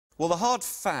Well, the hard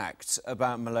fact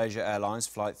about Malaysia Airlines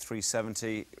Flight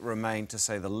 370 remained, to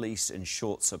say the least, in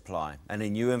short supply. Any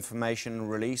new information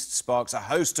released sparks a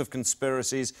host of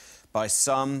conspiracies by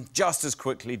some, just as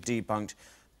quickly debunked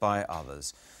by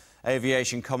others.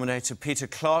 Aviation commentator Peter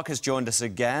Clark has joined us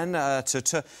again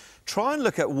to try and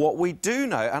look at what we do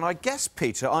know. And I guess,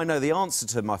 Peter, I know the answer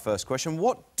to my first question.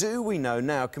 What do we know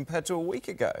now compared to a week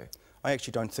ago? I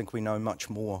actually don't think we know much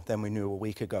more than we knew a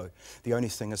week ago. The only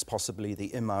thing is possibly the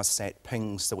MRSAT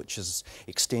pings, which has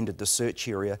extended the search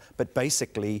area, but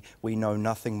basically we know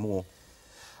nothing more.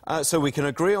 So we can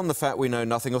agree on the fact we know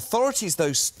nothing. Authorities,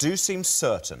 though, do seem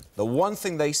certain. The one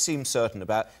thing they seem certain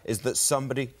about is that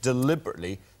somebody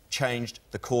deliberately changed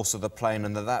the course of the plane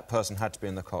and that person had to be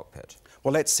in the cockpit.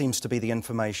 Well, that seems to be the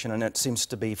information, and it seems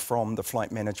to be from the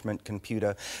flight management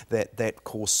computer that that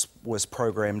course was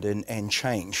programmed in and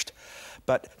changed.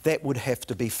 But that would have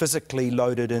to be physically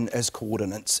loaded in as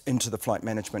coordinates into the flight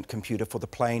management computer for the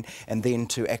plane, and then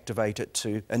to activate it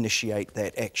to initiate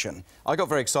that action. I got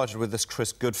very excited with this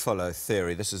Chris Goodfellow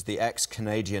theory. This is the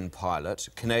ex-Canadian pilot,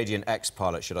 Canadian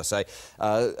ex-pilot, should I say,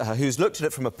 who's looked at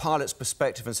it from a pilot's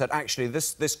perspective and said, actually,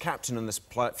 this captain in this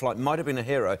flight might have been a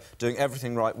hero, doing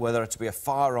everything right, whether it to be a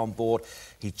fire on board.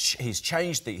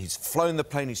 He's flown the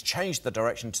plane, he's changed the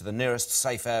direction to the nearest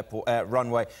safe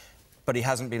runway, but he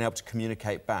hasn't been able to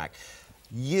communicate back.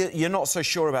 You're not so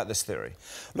sure about this theory?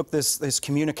 Look, there's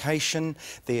communication.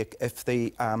 If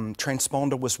the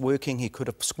transponder was working, he could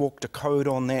have squawked a code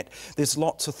on that. There's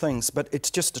lots of things, but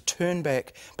it's just a turn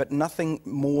back, but nothing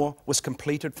more was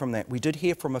completed from that. We did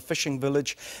hear from a fishing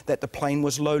village that the plane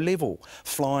was low level,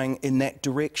 flying in that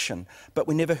direction, but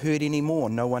we never heard any more.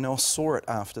 No one else saw it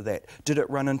after that. Did it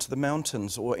run into the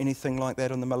mountains or anything like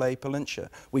that on the Malay Peninsula?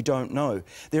 We don't know.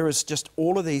 There is just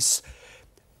all of these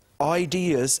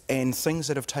ideas and things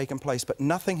that have taken place, but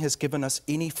nothing has given us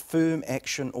any firm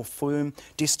action or firm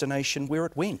destination where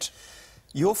it went.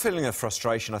 You're feeling a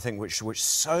frustration, I think, which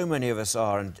so many of us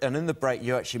are, and in the break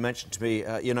you actually mentioned to me,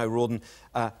 you know, Rawdon,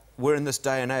 we're in this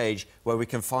day and age where we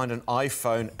can find an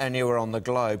iPhone anywhere on the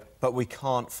globe, but we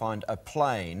can't find a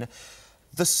plane.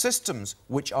 The systems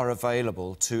which are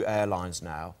available to airlines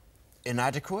now,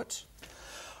 inadequate?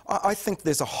 I think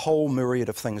there's a whole myriad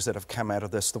of things that have come out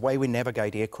of this. The way we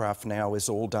navigate aircraft now is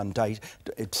all done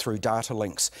through data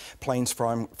links. Planes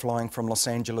flying from Los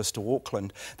Angeles to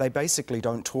Auckland, they basically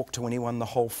don't talk to anyone the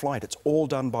whole flight. It's all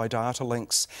done by data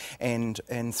links and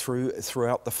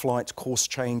throughout the flight, course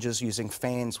changes using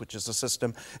fans, which is a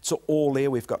system. It's all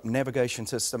there. We've got navigation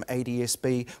system,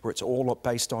 ADS-B, where it's all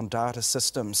based on data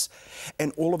systems.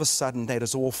 And all of a sudden, that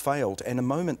has all failed. And the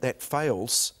moment that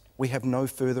fails, we have no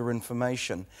further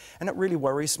information. And it really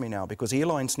worries me now, because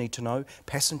airlines need to know,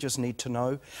 passengers need to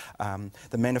know,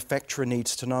 the manufacturer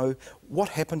needs to know what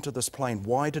happened to this plane,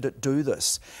 why did it do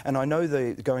this? And I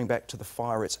know going back to the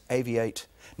fire, it's aviate,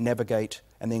 navigate,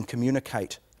 and then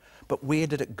communicate. But where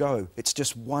did it go? It's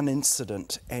just one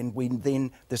incident, and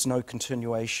there's no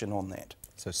continuation on that.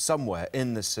 So somewhere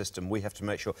in the system we have to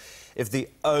make sure, if the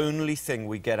only thing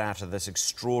we get out of this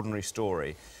extraordinary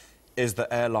story is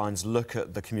that airlines look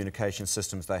at the communication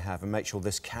systems they have and make sure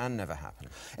this can never happen.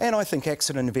 And I think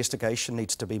accident investigation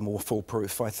needs to be more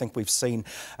foolproof. I think we've seen,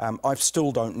 I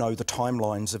still don't know the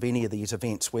timelines of any of these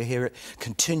events. We hear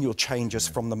continual changes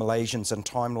from the Malaysians and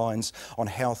timelines on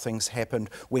how things happened,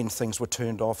 when things were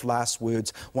turned off, last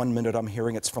words. 1 minute I'm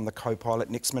hearing it's from the co-pilot,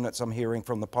 next minute I'm hearing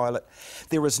from the pilot.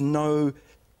 There is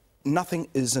nothing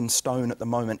is in stone at the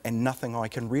moment, and nothing I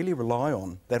can really rely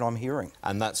on that I'm hearing.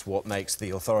 And that's what makes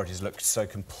the authorities look so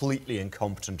completely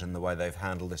incompetent in the way they've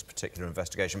handled this particular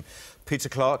investigation. Peter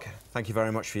Clark, thank you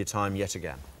very much for your time yet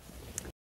again.